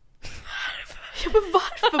 Ja, men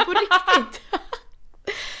varför på riktigt?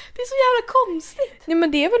 Det är så jävla konstigt. Nej,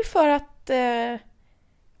 men det är väl för att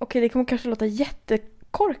okej, det kommer kanske låta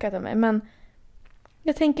jättekorkat av mig, men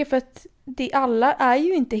jag tänker för att alla är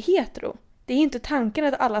ju inte hetero. Det är ju inte tanken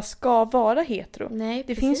att alla ska vara hetero. Nej,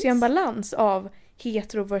 det finns ju en balans av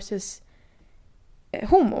hetero versus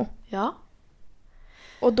homo. Ja.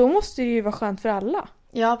 Och då måste det ju vara skönt för alla.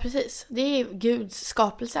 Ja, precis. Det är Guds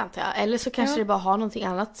skapelse antar jag. Eller så kanske det bara har någonting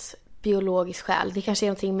annat biologiskt skäl. Det kanske är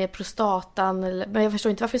någonting med prostatan. Eller, men jag förstår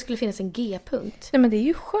inte varför det skulle finnas en G-punkt. Nej, men det är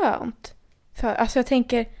ju skönt. Alltså jag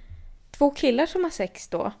tänker, 2 killar som har sex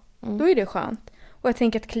då är det skönt. Och jag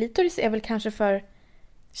tänker att klitoris är väl kanske för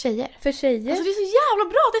tjejer. För tjejer. Alltså det är så jävla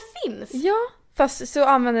bra, det finns. Ja, fast så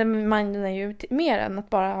använder man den ju mer än att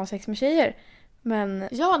bara ha sex med tjejer. Men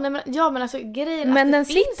men alltså grejen men att den det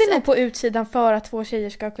finns sitter nog på utsidan för att 2 tjejer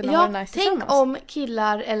ska kunna ha det nice tänk tillsammans. om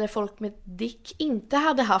killar eller folk med dick inte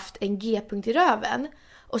hade haft en G-punkt i röven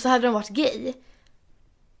och så hade de varit gay.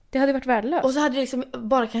 Det hade varit värdelöst. Och så hade det liksom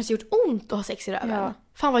bara kanske gjort ont att ha sex i röven. Ja.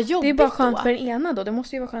 Fan vad jobbigt. Det är bara skönt då. för den ena då. Det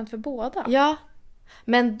måste ju vara skönt för båda. Ja.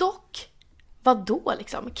 Men dock, vad då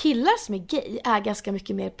liksom? Killar som är gay är ganska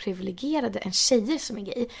mycket mer privilegierade än tjejer som är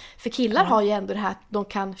gay. För killar har ju ändå det här att de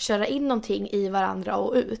kan köra in någonting i varandra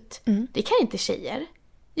och ut. Det kan inte tjejer.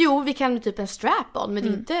 Jo, vi kan med typ en strap-on, men det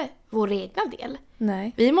är inte vår egna del.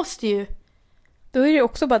 Nej. Vi måste ju... Då är det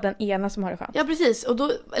också bara den ena som har det skönt. Ja, precis. Och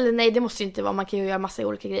då, eller nej, det måste ju inte vara. Man kan ju göra massa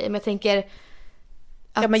olika grejer. Men jag tänker...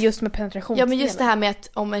 Att, ja, men just med penetration. Ja, men just det här med att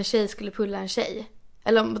om en tjej skulle pulla en tjej.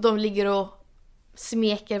 Eller om de ligger och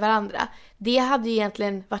smeker varandra. Det hade ju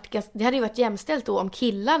egentligen varit jämställt då om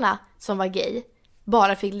killarna som var gay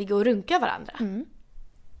bara fick ligga och runka varandra.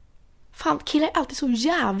 Fan, killar är alltid så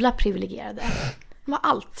jävla privilegierade. De har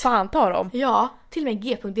allt. Fan tar dem. Ja, till och med en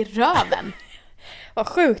G-punkt i röven. Vad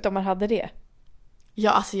sjukt om man hade det.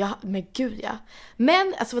 Ja, alltså men gud ja.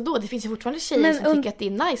 Men alltså vadå, det finns ju fortfarande tjejer som tycker att det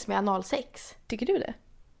är nice med analsex. Tycker du det?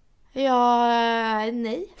 Ja,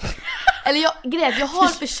 nej. Eller jag har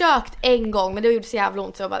försökt en gång, men det gjorde så jävla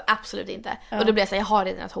ont så jag bara absolut inte. Ja. Och då blev jag så här, jag har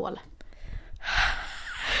redan ett hål.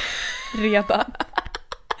 Redan?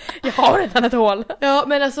 Jag har redan ett hål. Ja,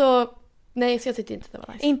 men alltså nej, så jag tyckte inte det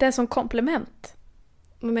var nice. Inte ens som komplement.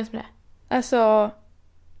 Vad menas med det? Alltså,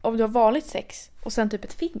 om du har vanligt sex och sen typ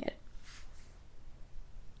ett finger.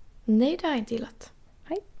 Nej, det har jag inte gillat.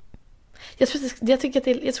 Nej. Jag tror att jag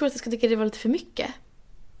ska tycka det var lite för mycket.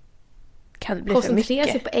 Kan det bli för mycket? Koncentrera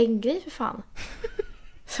sig på en grej för fan.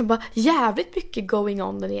 Så bara jävligt mycket going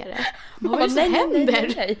on där nere. Vad är det som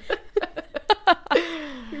händer? Nej.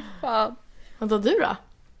 Fan. Vad då du då?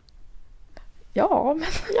 Ja,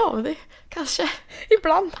 men det kanske.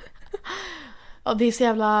 Ibland. Ja, det är så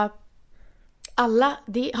jävla...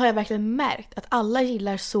 det har jag verkligen märkt. Att alla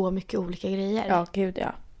gillar så mycket olika grejer. Ja,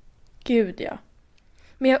 gud ja.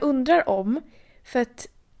 Men jag undrar om... För att...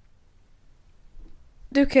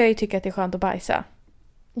 Du kan ju tycka att det är skönt att bajsa.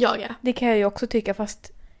 Ja. Det kan jag ju också tycka,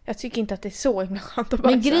 fast jag tycker inte att det är så himla skönt att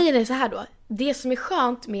bajsa. Men grejen är så här då. Det som är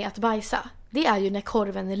skönt med att bajsa, det är ju när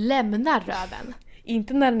korven lämnar röven.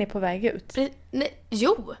 Inte när den är på väg ut.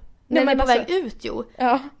 Jo. När den är på väg ut, jo.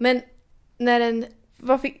 Ja. Men när den...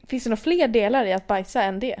 Finns det några fler delar i att bajsa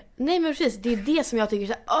än det? Nej, men precis. Det är det som jag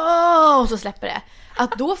tycker så här, och så släpper det.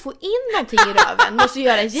 Att då få in någonting i röven måste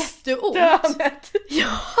göra jätteont. Ja.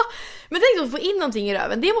 Men tänk att få in någonting i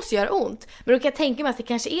röven, det måste göra ont. Men då kan jag tänka mig att det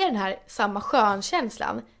kanske är den här samma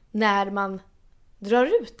skönkänslan när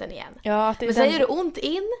drar ut den igen. Ja, att det Men sen gör det ont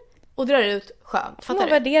in och drar ut skönt. Får man Fattar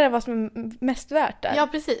du? värdera vad som är mest värt där. Ja,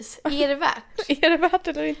 precis. Är det värt? Är det värt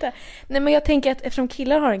eller inte? Nej, men jag tänker att eftersom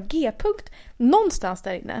killar har en G-punkt någonstans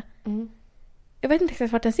där inne. Jag vet inte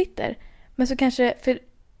exakt vart den sitter. Men så kanske, för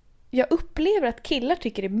jag upplever att killar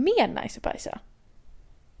tycker det är mer nice att bajsa.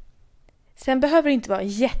 Sen behöver det inte vara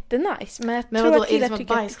jättenice. Men jag tror vadå, att killar är det som att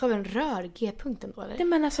tycker bajskorven rör G-punkten då eller? Nej,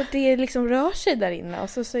 men alltså det liksom rör sig där inne och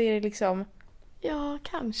så är det liksom... Ja,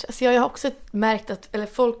 kanske. Alltså jag har också märkt att, eller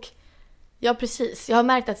folk... Ja, precis. Jag har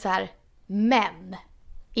märkt att så här, män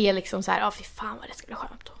är liksom så här, ja fy fan vad det ska bli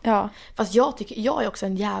skönt då. Ja. Fast jag är också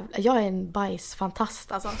jag är en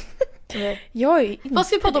bajsfantast alltså. Jag är ju inte Vad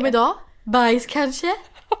ska vi prata om idag? Bajs kanske?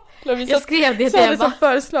 Lovisa Jag skrev det sa till det Ebba.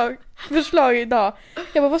 som förslag idag.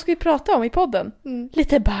 Jag bara, vad ska vi prata om i podden?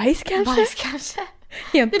 Lite bajs kanske? Bajs kanske?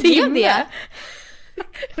 I en Det blev timme. det.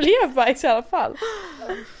 Det blev bajs i alla fall.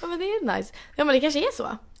 Ja, men det är nice. Ja, men det kanske är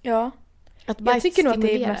så. Ja. Att bajs Jag tycker nog att det är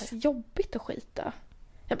stimulerar. mest jobbigt att skita.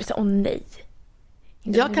 Jag blir så, åh nej.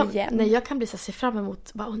 Jag kan bli så här, se fram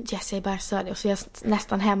emot, bara, yes jag är bajsnödig. Och så är jag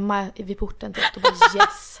nästan hemma vid porten typ, och bara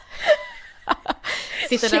yes.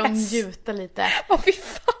 Sitter där och Yes. njuter lite. Åh fy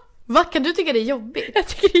fan. Vad kan du tycka det är jobbigt? Jag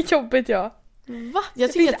tycker det är jobbigt, ja. Va? Jag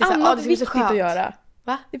Det tycker finns att det är så här, annat det ska bli så viktigt skönt. att göra.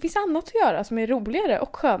 Va? Det finns annat att göra som är roligare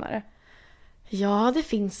och skönare. Ja, det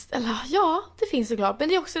finns. Eller ja, det finns såklart. Men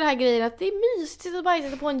det är också det här grejen att det är mysigt att sitta och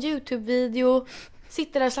bajsa på en YouTube-video.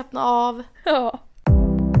 Sitter där och slappna av. Ja.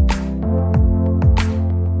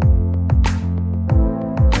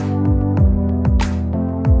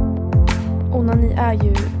 Onani är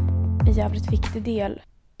ju en jävligt viktig del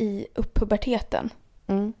i upppuberteten.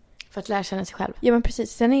 För att lära känna sig själv. Ja, men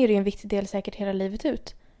precis. Sen är det ju en viktig del säkert hela livet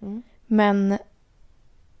ut. Men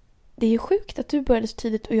det är ju sjukt att du började så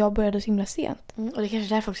tidigt och jag började så himla sent. Och det är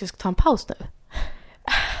kanske därför också jag ska ta en paus nu.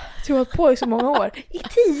 Du har hållit på i så många år. I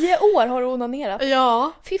 10 år har du onanerat.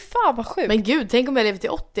 Ja. Fy fan vad sjukt. Men gud, tänk om jag lever till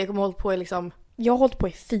 80. Jag kommer hålla på i liksom... Jag har hållit på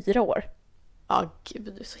i 4 år. Ja,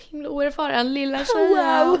 gud, du är så himla oerfaren, lilla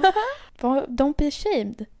tjejen. Wow. Don't be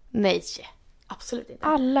ashamed. Nej, absolut inte.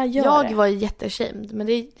 Alla gör Jag det. var jätteashamed, men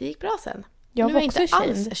det gick bra sen. Jag nu var är också inte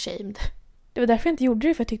ashamed. alls ashamed. Det var därför jag inte gjorde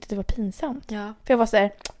det, för jag tyckte det var pinsamt. Ja. För jag var så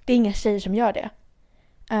här, det är inga tjejer som gör det.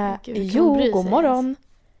 Gud, kan Jo, man bry god sig morgon.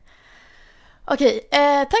 Okej,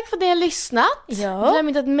 tack för att ni har lyssnat. Ja. Glöm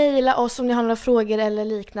inte att mejla oss om ni har några frågor eller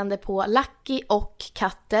liknande på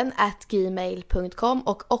luckyochkatten@gmail.com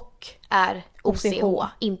och är OCH,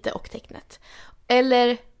 inte och-tecknet.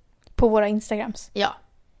 Eller, På våra Instagrams. ja.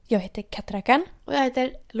 Jag heter Katrakan. Och jag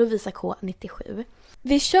heter Lovisa K97.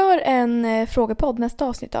 Vi kör en frågepodd nästa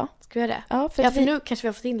avsnitt då. Ska vi göra det? Ja, för, Ja, att för nu kanske vi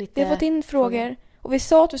har fått in lite... vi har fått in frågor. Och vi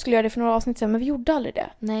sa att vi skulle göra det för några avsnitt sedan, men vi gjorde aldrig det.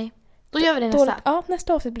 Nej. Då gör vi det Dåligt. nästa. Ja,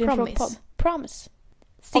 nästa avsnitt blir en Promise. frågepodd. Promise.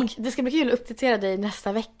 Och det ska bli kul att uppdatera dig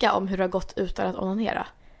nästa vecka om hur det har gått utan att onanera.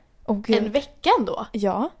 Oh, gud. En vecka ändå.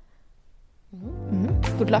 Ja.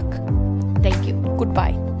 Good luck. Thank you.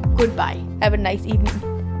 Goodbye. Goodbye. Have a nice evening.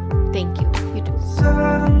 Thank you. You do.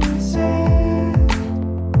 Sunset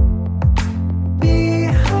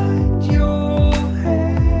behind your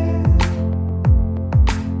head.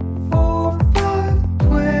 4, 5,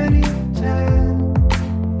 2010.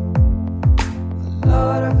 A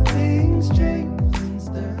lot of things changed since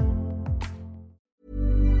then.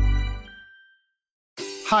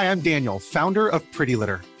 Hi, I'm Daniel, founder of Pretty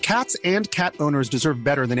Litter. Cats and cat owners deserve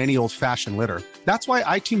better than any old-fashioned litter. That's why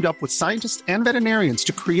I teamed up with scientists and veterinarians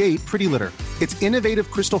to create Pretty Litter. Its innovative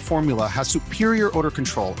crystal formula has superior odor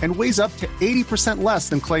control and weighs up to 80% less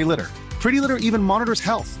than clay litter. Pretty Litter even monitors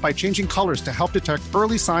health by changing colors to help detect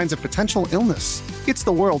early signs of potential illness. It's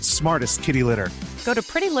the world's smartest kitty litter. Go to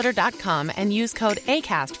prettylitter.com and use code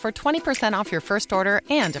ACAST for 20% off your first order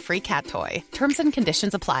and a free cat toy. Terms and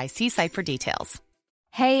conditions apply. See site for details.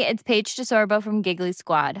 Hey, it's Paige DeSorbo from Giggly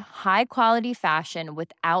Squad. High quality fashion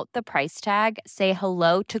without the price tag. Say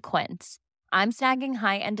hello to Quince. I'm snagging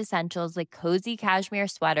high-end essentials like cozy cashmere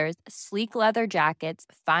sweaters, sleek leather jackets,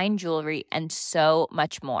 fine jewelry, and so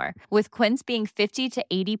much more. With Quince being 50 to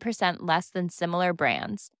 80% less than similar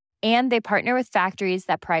brands. And they partner with factories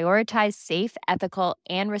that prioritize safe, ethical,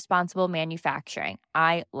 and responsible manufacturing.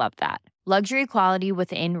 I love that. Luxury quality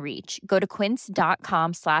within reach. Go to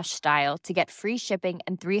quince.com/style to get free shipping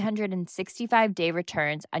and 365-day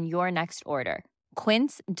returns on your next order.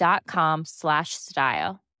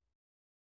 Quince.com/style.